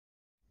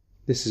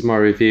This is my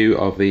review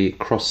of the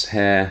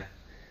CrossHair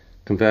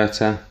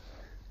Converter.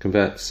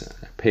 Converts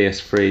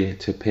PS3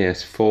 to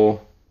PS4,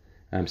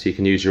 so you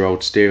can use your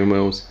old steering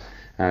wheels.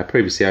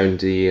 Previously owned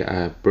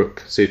the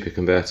Brook Super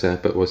Converter,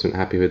 but wasn't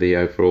happy with the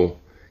overall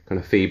kind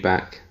of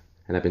feedback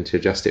and having to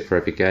adjust it for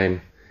every game.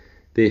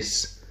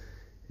 This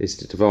is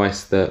the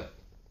device that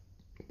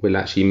will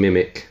actually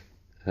mimic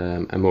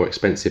a more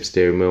expensive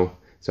steering wheel.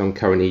 So I'm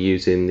currently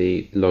using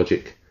the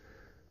Logitech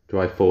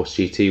Driveclub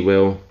GT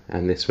wheel,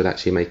 and this would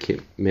actually make it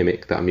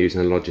mimic that I'm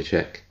using a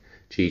Logitech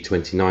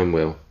G29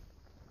 wheel.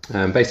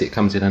 Basically it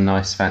comes in a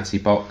nice fancy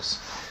box.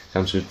 It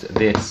comes with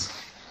this,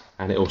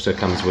 and it also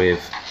comes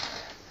with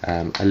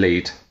a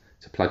lead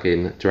to plug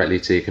in directly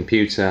to your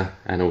computer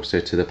and also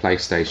to the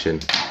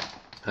PlayStation.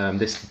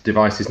 This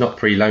device is not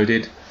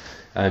preloaded,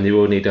 and you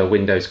will need a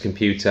Windows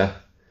computer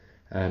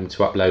to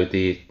upload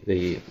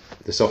the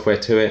software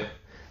to it,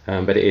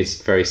 but it is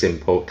very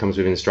simple. It comes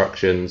with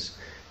instructions.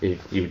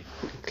 You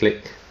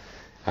click,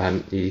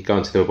 you go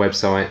onto the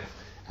website,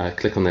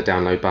 click on the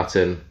download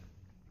button,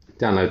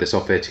 download the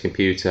software to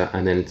computer,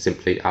 and then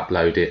simply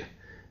upload it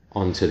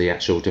onto the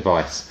actual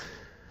device.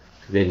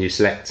 Then you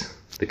select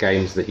the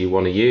games that you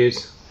want to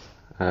use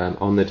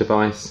on the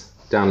device,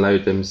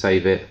 download them,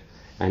 save it,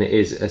 and it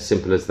is as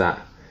simple as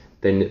that.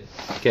 Then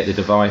get the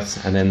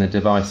device, and then the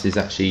device is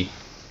actually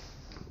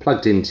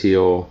plugged into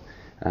your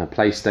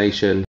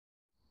PlayStation.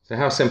 So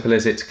how simple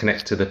is it to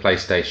connect to the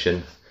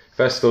PlayStation?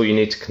 First of all, you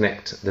need to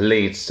connect the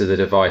leads to the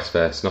device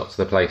first, not to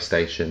the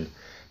PlayStation.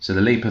 So the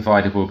lead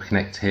provider will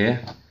connect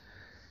here.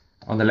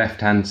 On the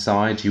left hand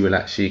side you will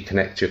actually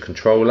connect your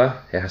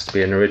controller. It has to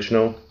be an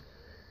original.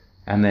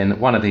 And then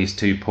one of these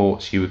two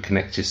ports you would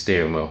connect your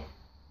steering wheel.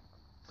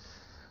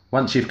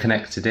 Once you've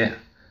connected it,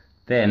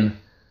 then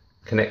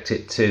connect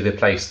it to the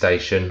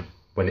PlayStation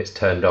when it's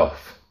turned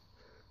off.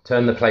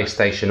 Turn the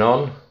PlayStation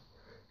on,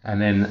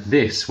 and then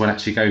this will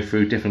actually go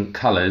through different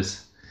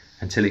colours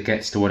until it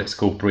gets to what it's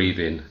called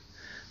breathing,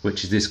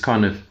 which is this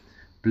kind of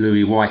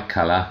bluey white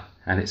colour,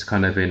 and it's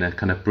kind of in a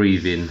kind of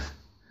breathing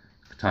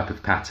type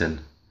of pattern.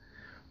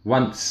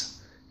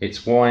 Once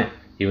it's white,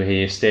 you will hear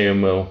your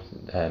steering wheel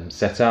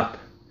set up,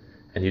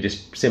 and you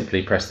just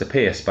simply press the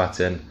PS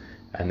button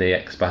and the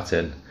X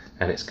button,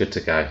 and it's good to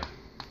go.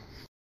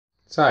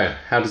 So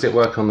how does it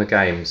work on the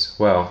games?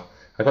 Well,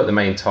 I've got the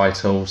main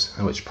titles,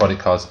 which are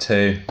Project Cars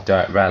 2,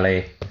 Dirt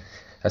Rally,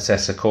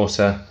 Assetto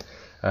Corsa,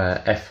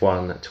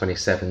 F1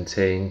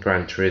 2017,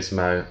 Gran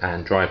Turismo,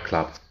 and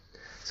Driveclub.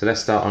 So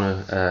let's start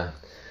on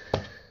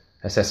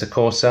Assetto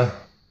Corsa.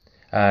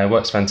 It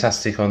works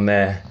fantastic on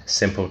there.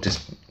 Simple,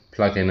 just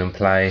plug in and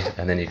play,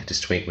 and then you can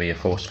just tweak with your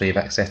force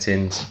feedback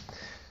settings.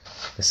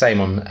 The same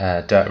on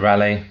Dirt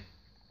Rally.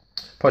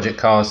 Project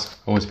Cars,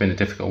 always been a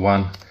difficult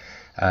one.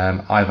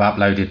 I've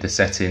uploaded the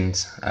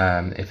settings.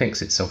 It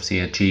thinks it's obviously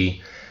a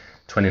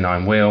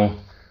G29 wheel,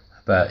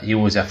 but you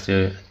always have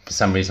to, for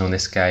some reason on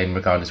this game,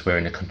 regardless whether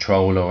in a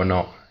controller or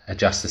not,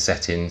 adjust the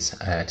settings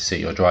to suit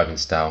your driving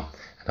style.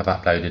 And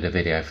I've uploaded a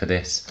video for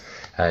this.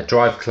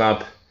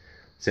 Driveclub,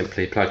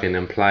 simply plug in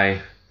and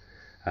play,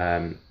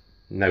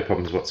 no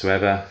problems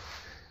whatsoever.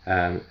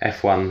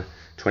 F1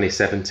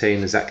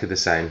 2017, exactly the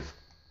same.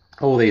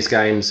 All these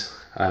games,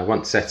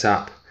 once set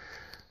up,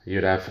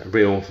 you'd have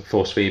real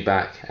force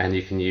feedback, and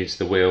you can use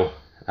the wheel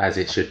as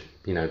it should,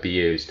 be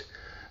used.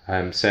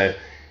 So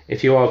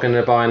if you are going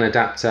to buy an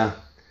adapter,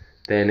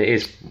 then it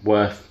is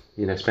worth,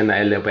 spend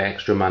that a little bit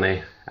extra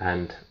money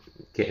and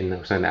getting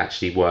something that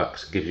actually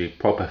works, gives you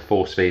proper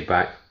force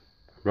feedback,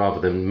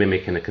 rather than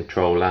mimicking a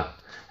controller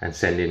and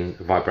sending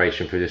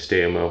vibration through the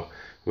steering wheel,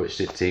 which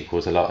just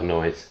equals a lot of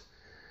noise.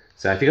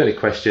 So if you've got any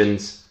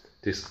questions,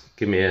 just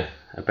give me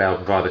a bell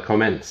via the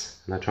comments,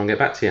 and I'll try and get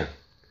back to you.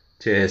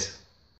 Cheers.